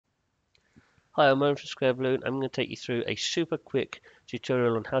Hi, I'm Owen from Square Balloon. I'm going to take you through a super quick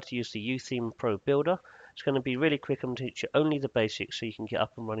tutorial on how to use the YooTheme Pro Builder. It's going to be really quick. I'm going to teach you only the basics so you can get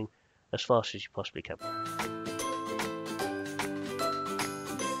up and running as fast as you possibly can.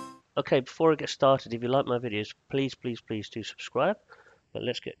 Okay, before I get started, if you like my videos, please do subscribe. But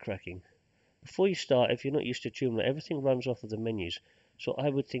let's get cracking. Before you start, if you're not used to Joomla, everything runs off of the menus. So I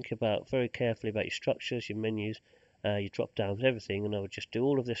would think about very carefully about your structures, your menus, your drop downs, everything, and I would just do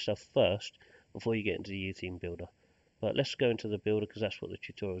all of this stuff first before you get into the YooTheme builder. But let's go into the builder because that's what the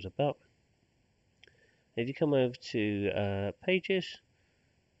tutorial is about. If you come over to pages,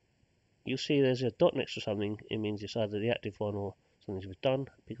 you'll see there's a dot next to something. It means it's either the active one or something's been done.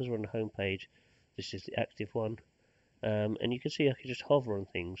 Because we're on the home page, this is the active one. And you can see I can just hover on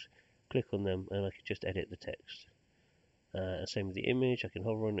things, click on them, and I can just edit the text. Same with the image. I can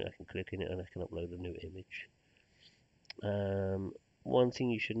hover on it, I can click in it, and I can upload a new image. One thing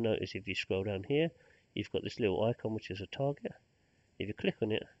you should notice if you scroll down here, you've got this little icon which is a target. If you click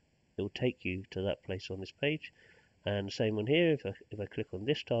on it, it will take you to that place on this page. And the same one here, if I click on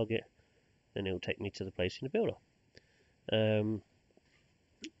this target, then it will take me to the place in the builder.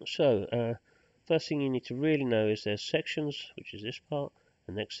 First thing you need to really know is there's sections, which is this part,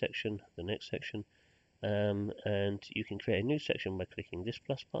 the next section, and you can create a new section by clicking this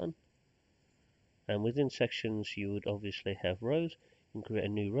plus button. And within sections, you would obviously have rows. You can create a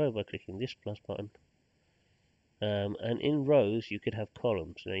new row by clicking this plus button. And in rows, you could have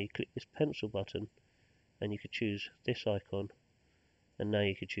columns. Now you click this pencil button, and you could choose this icon, and now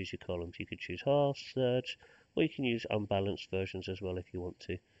you could choose your columns. You could choose halves, thirds, or you can use unbalanced versions as well if you want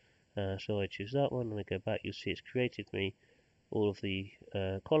to. So I choose that one, and I go back. You'll see it's created me all of the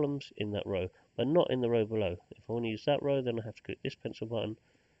columns in that row, but not in the row below. If I want to use that row, then I have to click this pencil button,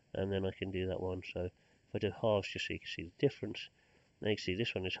 and then I can do that one. So if I do halves, just so you can see the difference. Now you can see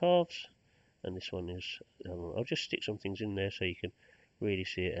this one is halves, and this one is. I'll just stick some things in there so you can really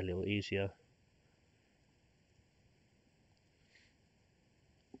see it a little easier.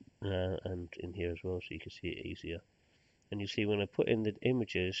 And in here as well, so you can see it easier. And you see when I put in the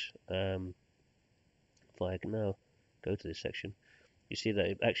images, if I now go to this section, you see that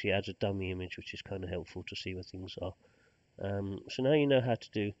it actually adds a dummy image, which is kind of helpful to see where things are. So now you know how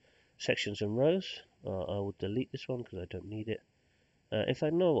to do sections and rows. I will delete this one because I don't need it. If I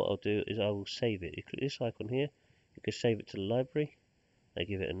know what I'll do is I will save it. You click this icon here, you can save it to the library. I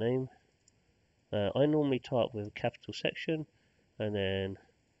give it a name. I normally type with a capital section, and then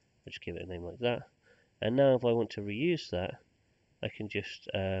I just give it a name like that. And now if I want to reuse that, I can just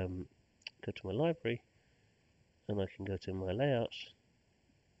go to my library, and I can go to my layouts,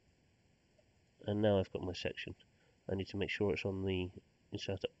 and now I've got my section. I need to make sure it's on the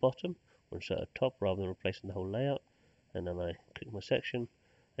insert at bottom or insert at top rather than replacing the whole layout. And then I click my section,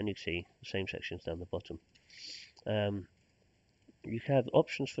 and you can see the same sections down the bottom. You have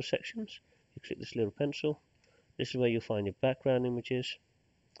options for sections. You click this little pencil. This is where you'll find your background images.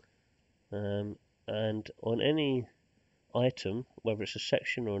 And on any item, whether it's a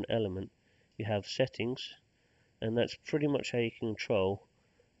section or an element, you have settings, and that's pretty much how you can control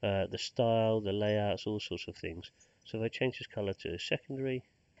the style, the layouts, all sorts of things. So if I change this color to secondary,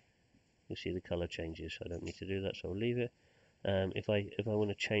 you see the color changes. I don't need to do that, so I'll leave it. If I want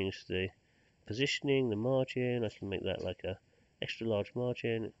to change the positioning, the margin, I can make that like a extra large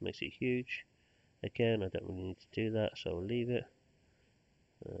margin. It makes it huge. Again, I don't really need to do that, so I'll leave it.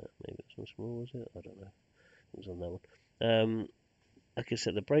 Maybe it's on small, was it? I don't know. It was on that one. I can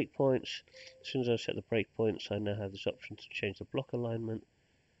set the breakpoints. As soon as I set the breakpoints, I now have this option to change the block alignment.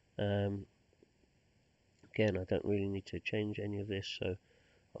 Again, I don't really need to change any of this, so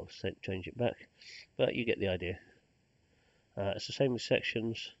I'll change it back. But you get the idea. It's the same with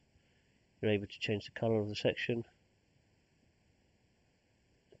sections. You're able to change the color of the section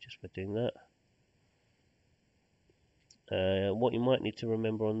just by doing that. What you might need to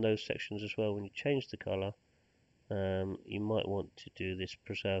remember on those sections as well, when you change the color, you might want to do this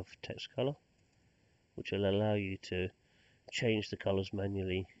preserve text color, which will allow you to change the colors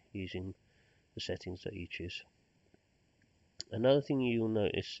manually using the settings that you choose. Another thing you'll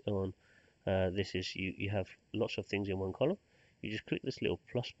notice on this is you have lots of things in one column. You just click this little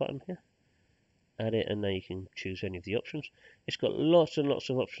plus button here, add it, and now you can choose any of the options. It's got lots and lots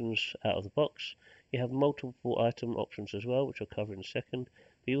of options out of the box. You have multiple item options as well, which I'll cover in a second.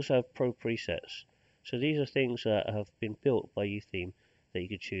 But you also have pro presets. So these are things that have been built by YooTheme that you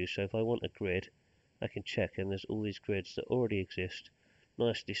could choose. So if I want a grid, I can check, and there's all these grids that already exist,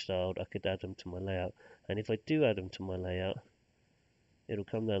 nicely styled. I could add them to my layout, and if I do add them to my layout, it'll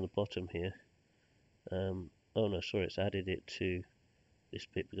come down the bottom here. Oh no, sorry, it's added it to this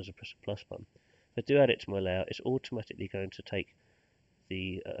bit because I press the plus button. If I do add it to my layout, it's automatically going to take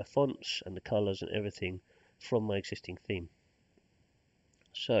the fonts and the colors and everything from my existing theme.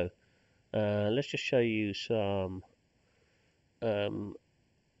 So let's just show you some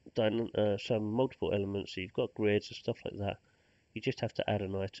multiple elements. So you've got grids and stuff like that. You just have to add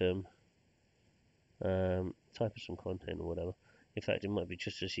an item, type in some content or whatever. In fact, it might be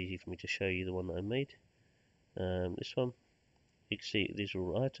just as easy for me to show you the one that I made. This one, you can see these are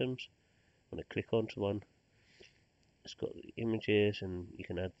all items. When I click onto one, it's got the images, and you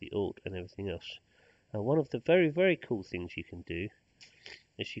can add the alt and everything else. One of the very, very cool things you can do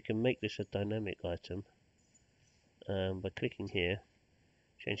is you can make this a dynamic item by clicking here,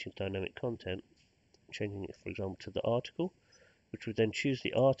 changing dynamic content, changing it, for example, to the article, which would then choose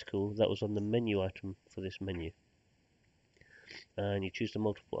the article that was on the menu item for this menu. And you choose the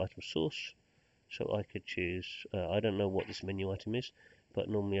multiple item source. So I could choose, I don't know what this menu item is, but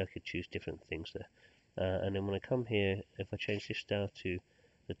normally I could choose different things there. And then when I come here, if I change this down to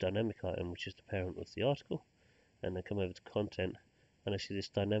the dynamic item, which is the parent of the article, and then come over to content, and I see this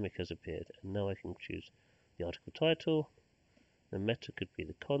dynamic has appeared. And now I can choose the article title. The meta could be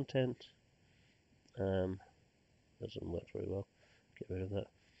the content. Doesn't work very well. Get rid of that.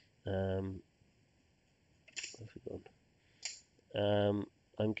 Where's it gone?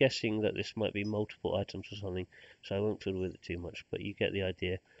 I'm guessing that this might be multiple items or something, so I won't fiddle with it too much, but you get the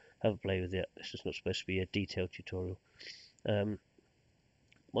idea. Have a play with it. This is not supposed to be a detailed tutorial.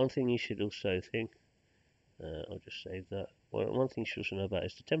 One thing you should also think, I'll just save that. One thing you should also know about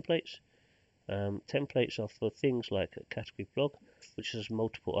is the templates. Templates are for things like a category blog, which has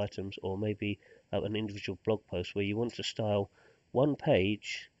multiple items, or maybe an individual blog post where you want to style one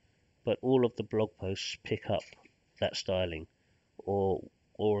page, but all of the blog posts pick up that styling. Or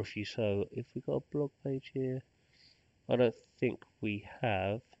if we got a blog page here, I don't think we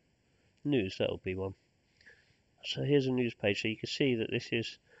have news. That'll be one. So here's a news page. So you can see that this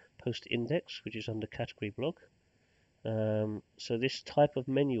is post index, which is under category blog. So this type of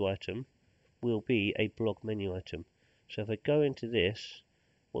menu item will be a blog menu item. So if I go into this,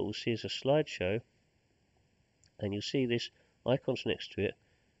 what we'll see is a slideshow, and you'll see this icons next to it.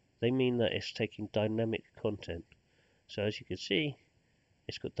 They mean that it's taking dynamic content. So as you can see,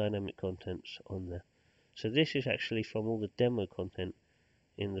 it's got dynamic contents on there. So this is actually from all the demo content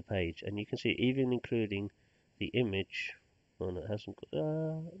in the page, and you can see even including the image. Oh no, it hasn't got.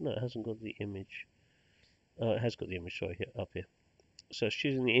 No, it hasn't got the image. Oh, it has got the image. Sorry, here, up here. So it's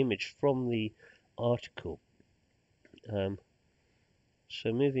choosing the image from the article. So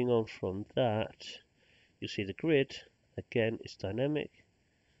moving on from that, you'll see the grid. Again, it's dynamic,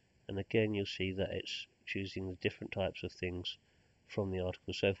 and again you'll see that it's choosing the different types of things from the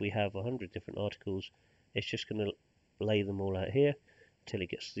article. So if we have 100 different articles, it's just going to lay them all out here until it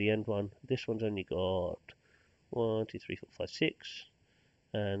gets to the end one. This one's only got 1, 2, 3, 4, 5, 6,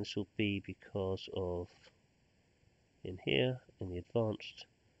 and this will be because of in here in the advanced.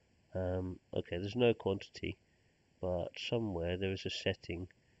 Okay, there's no quantity, but somewhere there is a setting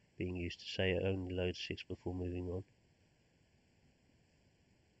being used to say it only loads 6 before moving on.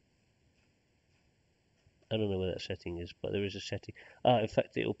 I don't know where that setting is, but there is a setting. In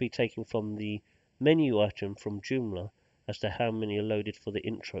fact, it will be taken from the menu item from Joomla as to how many are loaded for the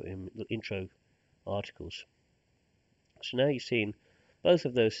intro articles. So now you've seen both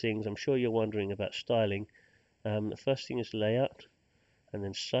of those things. I'm sure you're wondering about styling. The first thing is layout, and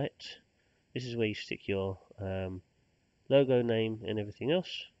then site. This is where you stick your logo name and everything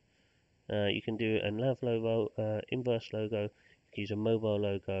else. You can do a nav logo, inverse logo. You can use a mobile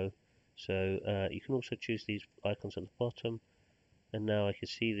logo. So you can also choose these icons at the bottom, and now I can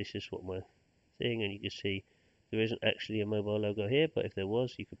see this is what my thing, and you can see there isn't actually a mobile logo here, but if there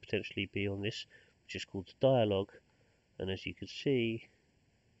was, you could potentially be on this, which is called the dialog, and as you can see,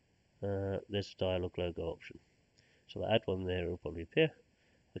 there's a dialog logo option. So I'll add one there, it'll probably appear.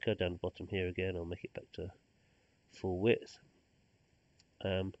 I'll go down the bottom here again, I'll make it back to full width.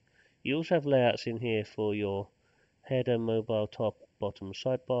 You also have layouts in here for your header, mobile, top, bottom,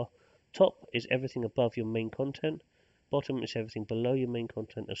 sidebar. Top is everything above your main content. Bottom is everything below your main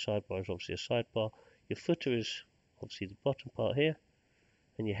content. A sidebar is obviously a sidebar. Your footer is obviously the bottom part here,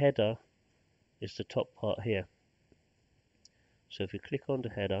 and your header is the top part here. So if you click on the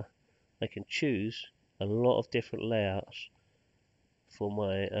header, I can choose a lot of different layouts for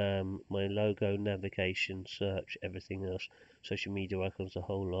my my logo, navigation, search, everything else, social media icons, a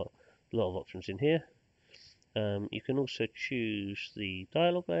whole lot. A lot of options in here. You can also choose the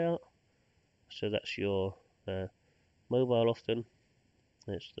dialog layout. So that's your mobile often.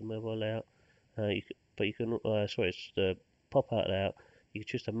 It's the mobile layout. It's the pop-out layout. You could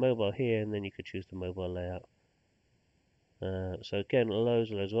choose the mobile here, and then you could choose the mobile layout. So again,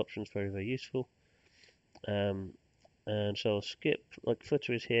 loads of options, very, very useful. And so I'll skip, like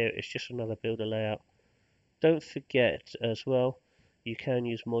footer is here, it's just another builder layout. Don't forget as well, you can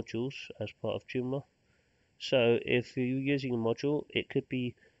use modules as part of Joomla. So if you're using a module, it could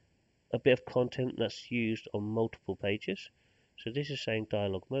be a bit of content that's used on multiple pages. So this is saying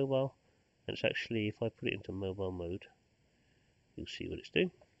dialog mobile, and it's actually, if I put it into mobile mode, you'll see what it's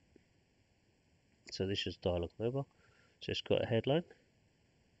doing. So this is dialog mobile. So it's got a headline.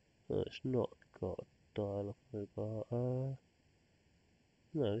 It's not got dialog mobile.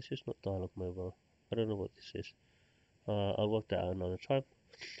 No, this is not dialog mobile. I don't know what this is. I'll work that out another time.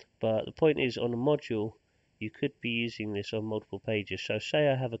 But the point is, on a module, you could be using this on multiple pages. So say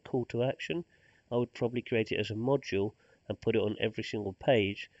I have a call to action, I would probably create it as a module and put it on every single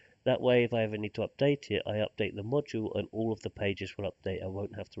page. That way, if I ever need to update it, I update the module and all of the pages will update. I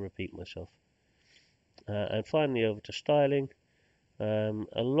won't have to repeat myself. And finally, over to styling. A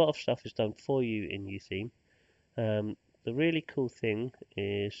lot of stuff is done for you in YooTheme. The really cool thing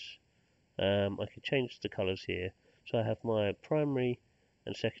is I can change the colors here. So I have my primary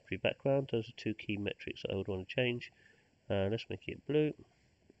and secondary background. Those are two key metrics that I would want to change. Let's make it blue.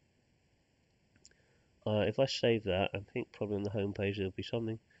 If I save that, I think probably on the home page there'll be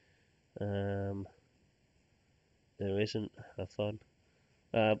something. There isn't. Have fun.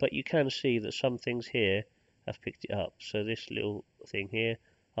 But you can see that some things here have picked it up. So this little thing here,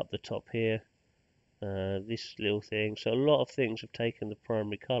 up the top here, this little thing. So a lot of things have taken the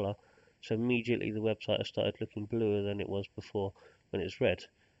primary color. So immediately the website has started looking bluer than it was before when it's red.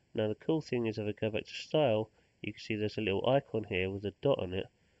 Now the cool thing is if I go back to style, you can see there's a little icon here with a dot on it.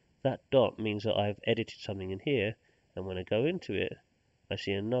 That dot means that I've edited something in here, and when I go into it, I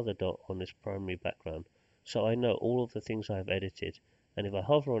see another dot on this primary background. So I know all of the things I've edited, and if I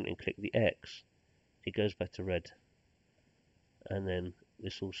hover on it and click the X, it goes back to red. And then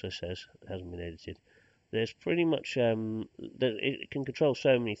this also says it hasn't been edited. There's pretty much, it can control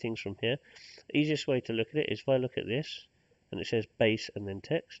so many things from here. Easiest way to look at it is if I look at this, and it says base and then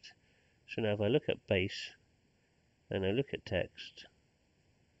text. So now if I look at base, and I look at text,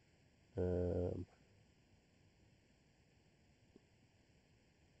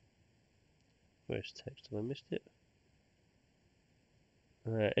 where's text? Have I missed it?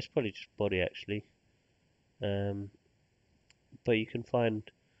 It's probably just body actually. But you can find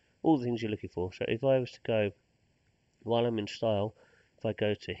all the things you're looking for. So if I was to go, while I'm in style, if I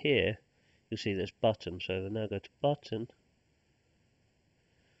go to here, you'll see there's button. So if I now go to button,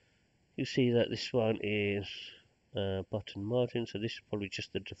 you see that this one is button margin. So this is probably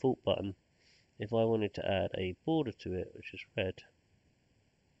just the default button. If I wanted to add a border to it, which is red,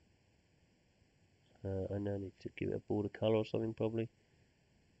 I now need to give it a border color or something probably.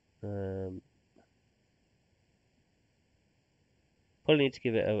 Probably need to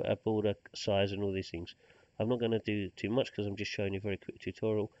give it a border size and all these things. I'm not going to do too much because I'm just showing you a very quick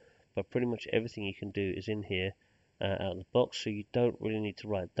tutorial, but pretty much everything you can do is in here out of the box, so you don't really need to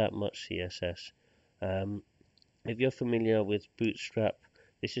write that much CSS. If you're familiar with Bootstrap,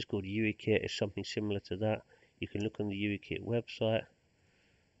 this is called UIKit. It's something similar to that. You can look on the UIKit website,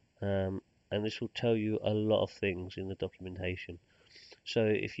 and this will tell you a lot of things in the documentation. So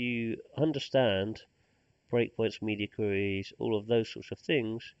if you understand breakpoints, media queries, all of those sorts of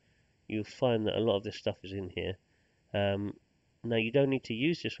things, you'll find that a lot of this stuff is in here. Now you don't need to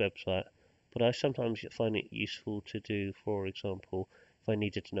use this website, but I sometimes find it useful to do. For example, if I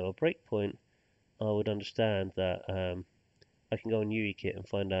needed to know a breakpoint, I would understand that I can go on UIKit and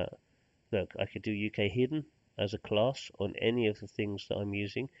find out, look, I could do UK hidden as a class on any of the things that I'm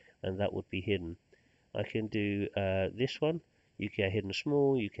using, and that would be hidden. I can do this one, UK hidden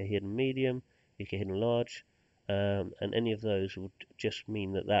small, UK hidden medium, UK hidden large, and any of those would just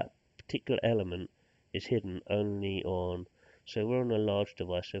mean that that particular element is hidden only on, so we're on a large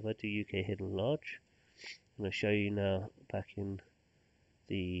device, so if I do UK hidden large, I'm going to show you now back in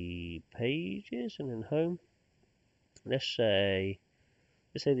the pages and then home. Let's say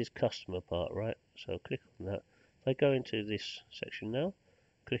this customer part, right? So I'll click on that. If I go into this section now,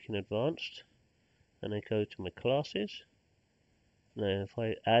 click in advanced, and I go to my classes. Now if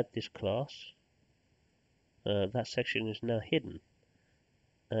I add this class, that section is now hidden.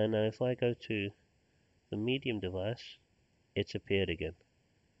 And now if I go to the medium device, it's appeared again.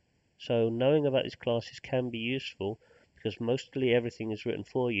 So knowing about these classes can be useful because mostly everything is written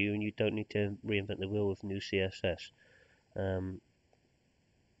for you and you don't need to reinvent the wheel with new CSS.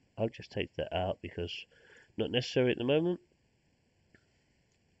 I'll just take that out because not necessary at the moment.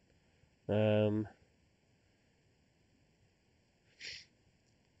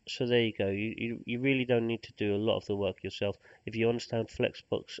 So there you go. You really don't need to do a lot of the work yourself. If you understand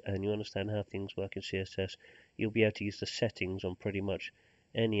Flexbox and you understand how things work in CSS, you'll be able to use the settings on pretty much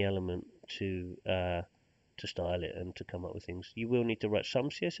any element to style it and to come up with things. You will need to write some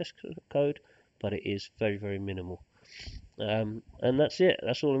CSS code, but it is very, very minimal. And that's it.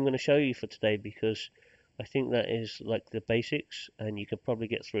 That's all I'm going to show you for today, because I think that is like the basics, and you could probably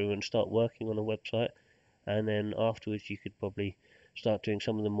get through and start working on a website, and then afterwards you could probably start doing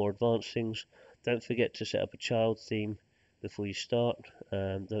some of the more advanced things. Don't forget to set up a child theme before you start.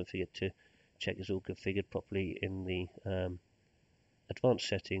 Don't forget to check it's all configured properly in the advanced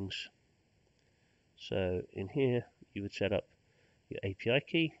settings. So in here you would set up your API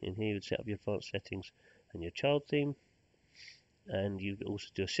key. In here you would set up your advanced settings and your child theme, and you also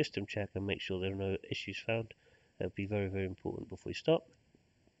do a system check and make sure there are no issues found. That would be very, very important before you start.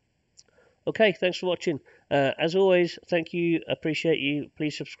 Okay, thanks for watching. As always, thank you, appreciate you.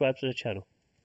 Please subscribe to the channel.